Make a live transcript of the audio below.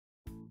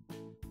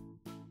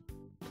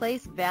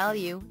place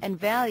value and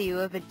value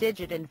of a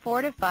digit in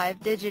 4 to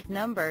 5-digit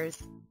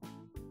numbers.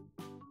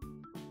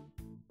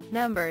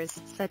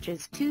 Numbers such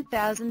as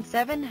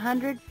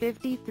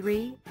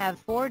 2753 have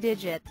 4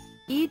 digits.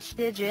 Each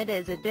digit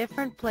is a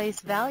different place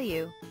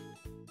value.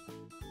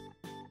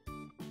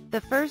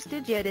 The first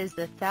digit is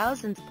the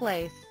thousandth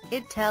place.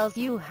 It tells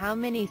you how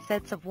many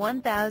sets of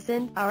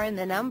 1000 are in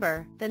the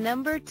number. The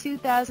number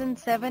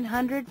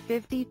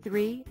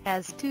 2753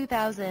 has 2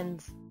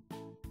 thousands.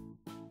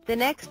 The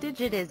next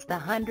digit is the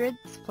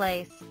hundredths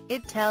place.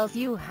 It tells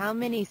you how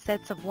many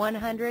sets of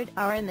 100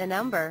 are in the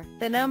number.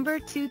 The number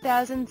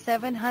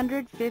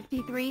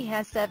 2753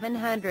 has 7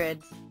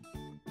 hundreds.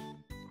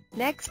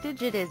 Next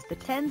digit is the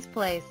tens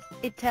place.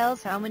 It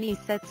tells how many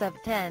sets of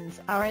tens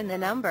are in the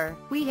number.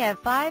 We have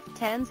 5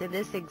 tens in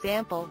this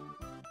example.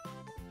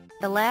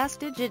 The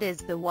last digit is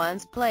the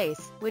ones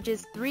place, which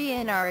is 3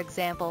 in our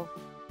example.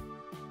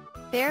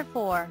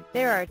 Therefore,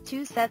 there are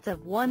 2 sets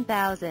of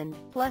 1000,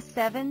 plus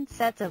 7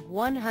 sets of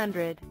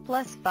 100,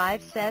 plus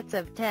 5 sets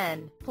of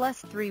 10,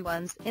 plus 3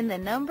 ones in the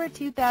number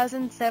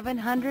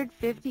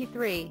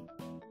 2753.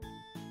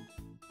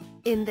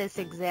 In this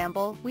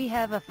example, we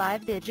have a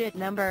 5-digit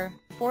number,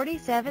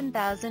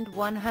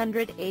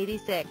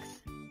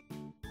 47,186.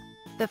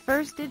 The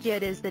first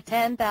digit is the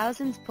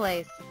 10,000s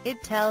place.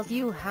 It tells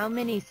you how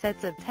many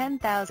sets of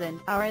 10,000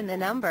 are in the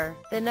number.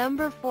 The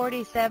number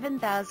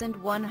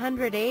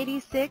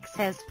 47,186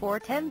 has 4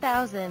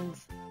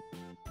 10,000s.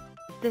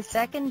 The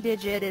second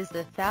digit is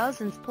the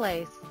thousands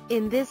place.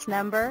 In this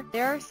number,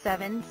 there are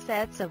 7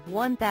 sets of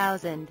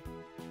 1,000.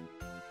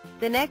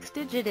 The next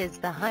digit is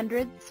the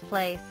hundredths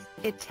place.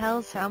 It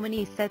tells how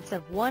many sets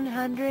of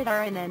 100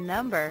 are in a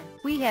number.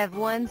 We have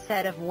 1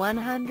 set of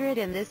 100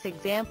 in this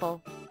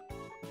example.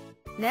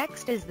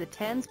 Next is the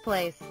tens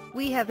place.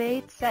 We have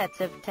 8 sets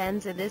of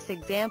tens in this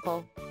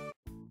example.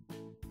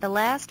 The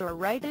last or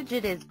right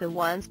digit is the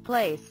ones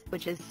place,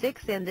 which is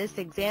 6 in this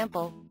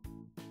example.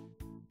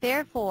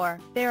 Therefore,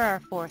 there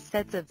are 4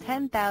 sets of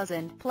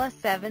 10,000 plus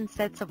 7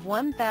 sets of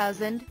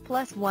 1,000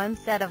 plus 1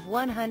 set of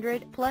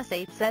 100 plus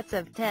 8 sets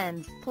of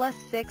tens plus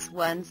 6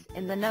 ones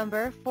in the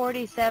number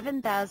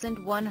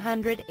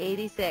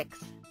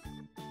 47,186.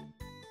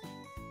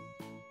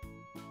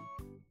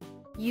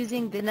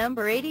 Using the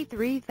number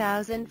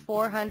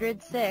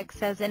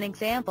 83,406 as an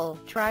example,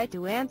 try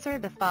to answer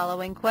the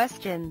following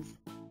questions.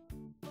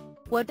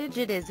 What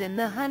digit is in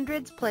the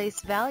hundreds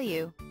place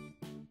value?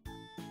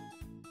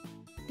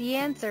 The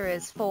answer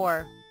is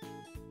 4.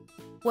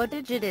 What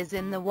digit is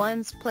in the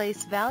ones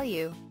place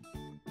value?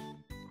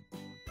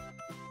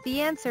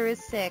 The answer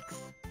is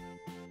 6.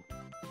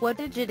 What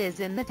digit is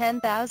in the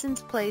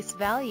 10,000s place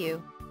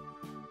value?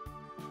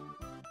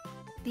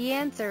 The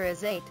answer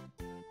is 8.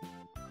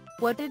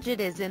 What digit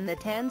is in the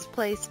tens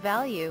place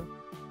value?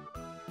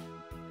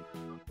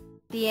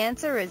 The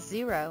answer is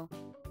 0.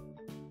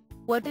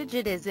 What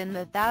digit is in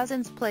the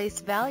thousands place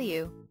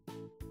value?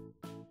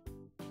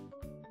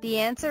 The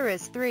answer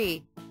is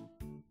 3.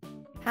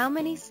 How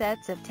many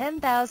sets of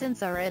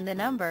 10,000s are in the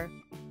number?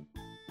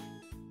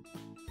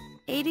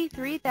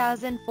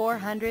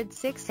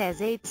 83,406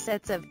 has 8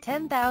 sets of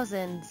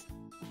 10,000s.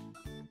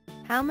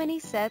 How many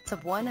sets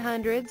of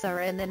 100s are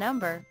in the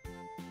number?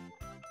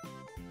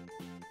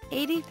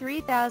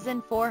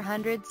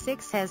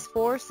 83,406 has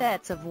 4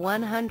 sets of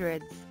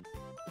 100s.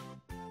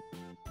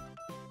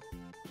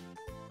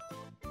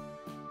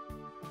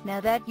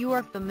 Now that you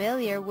are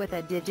familiar with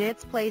a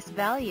digit's place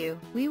value,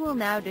 we will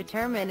now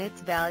determine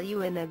its value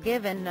in a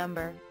given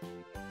number.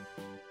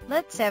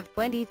 Let's have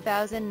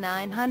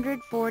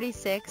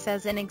 20,946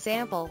 as an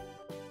example.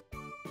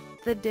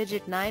 The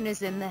digit 9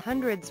 is in the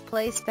hundreds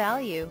place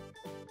value.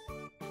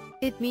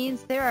 It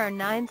means there are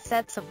 9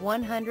 sets of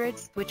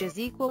 100s, which is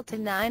equal to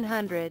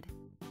 900.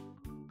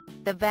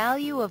 The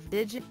value of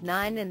digit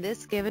 9 in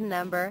this given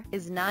number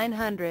is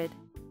 900.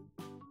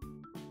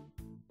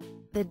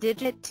 The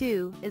digit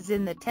 2 is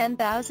in the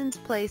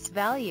 10,000s place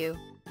value.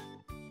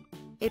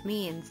 It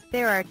means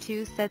there are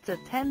 2 sets of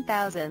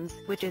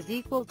 10,000s, which is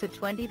equal to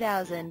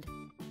 20,000.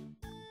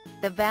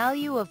 The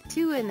value of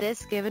 2 in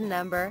this given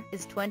number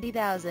is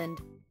 20,000.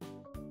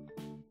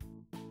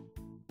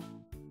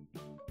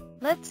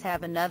 Let's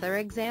have another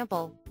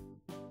example.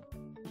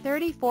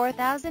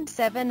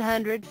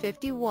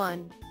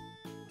 34,751.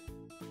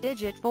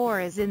 Digit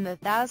 4 is in the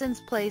thousands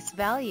place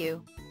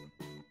value.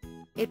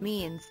 It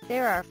means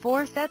there are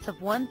 4 sets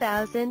of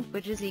 1,000,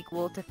 which is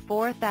equal to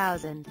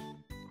 4,000.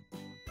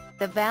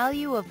 The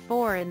value of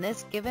 4 in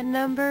this given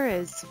number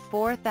is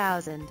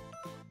 4,000.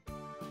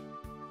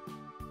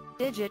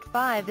 Digit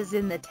 5 is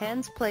in the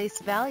tens place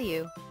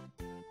value.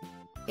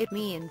 It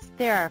means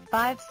there are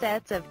 5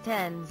 sets of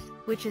tens,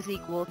 which is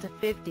equal to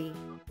 50.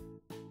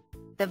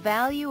 The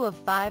value of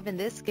 5 in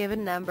this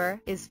given number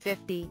is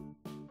 50.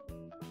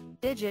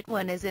 Digit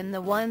 1 is in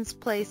the ones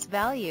place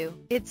value.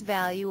 Its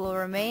value will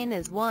remain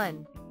as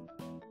 1.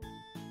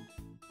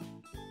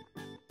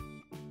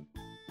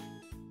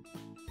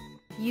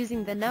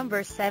 Using the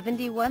number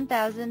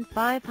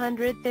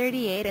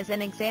 71,538 as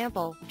an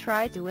example,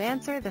 try to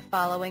answer the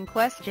following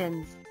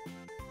questions.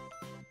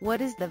 What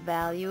is the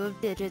value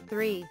of digit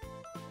 3?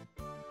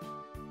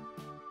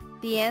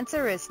 The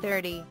answer is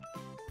 30.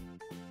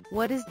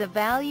 What is the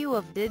value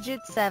of digit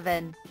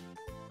 7?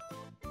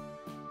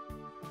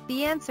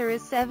 The answer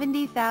is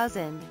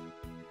 70,000.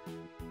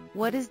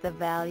 What is the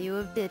value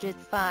of digit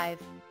 5?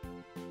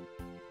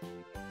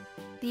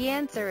 The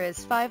answer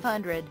is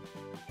 500.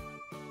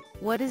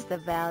 What is the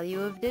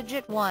value of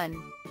digit 1?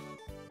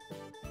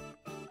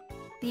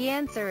 The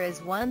answer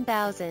is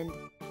 1,000.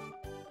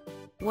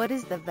 What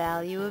is the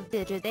value of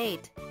digit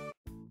 8?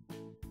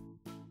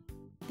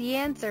 The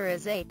answer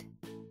is 8.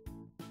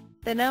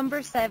 The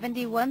number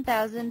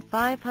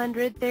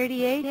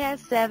 71,538 has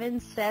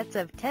 7 sets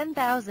of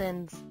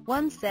 10,000s,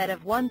 1 set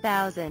of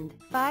 1,000,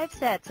 5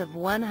 sets of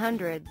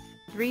 100s,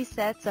 3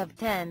 sets of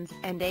 10s,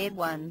 and 8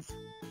 ones.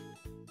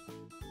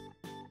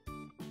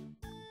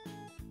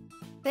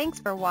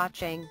 Thanks for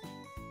watching.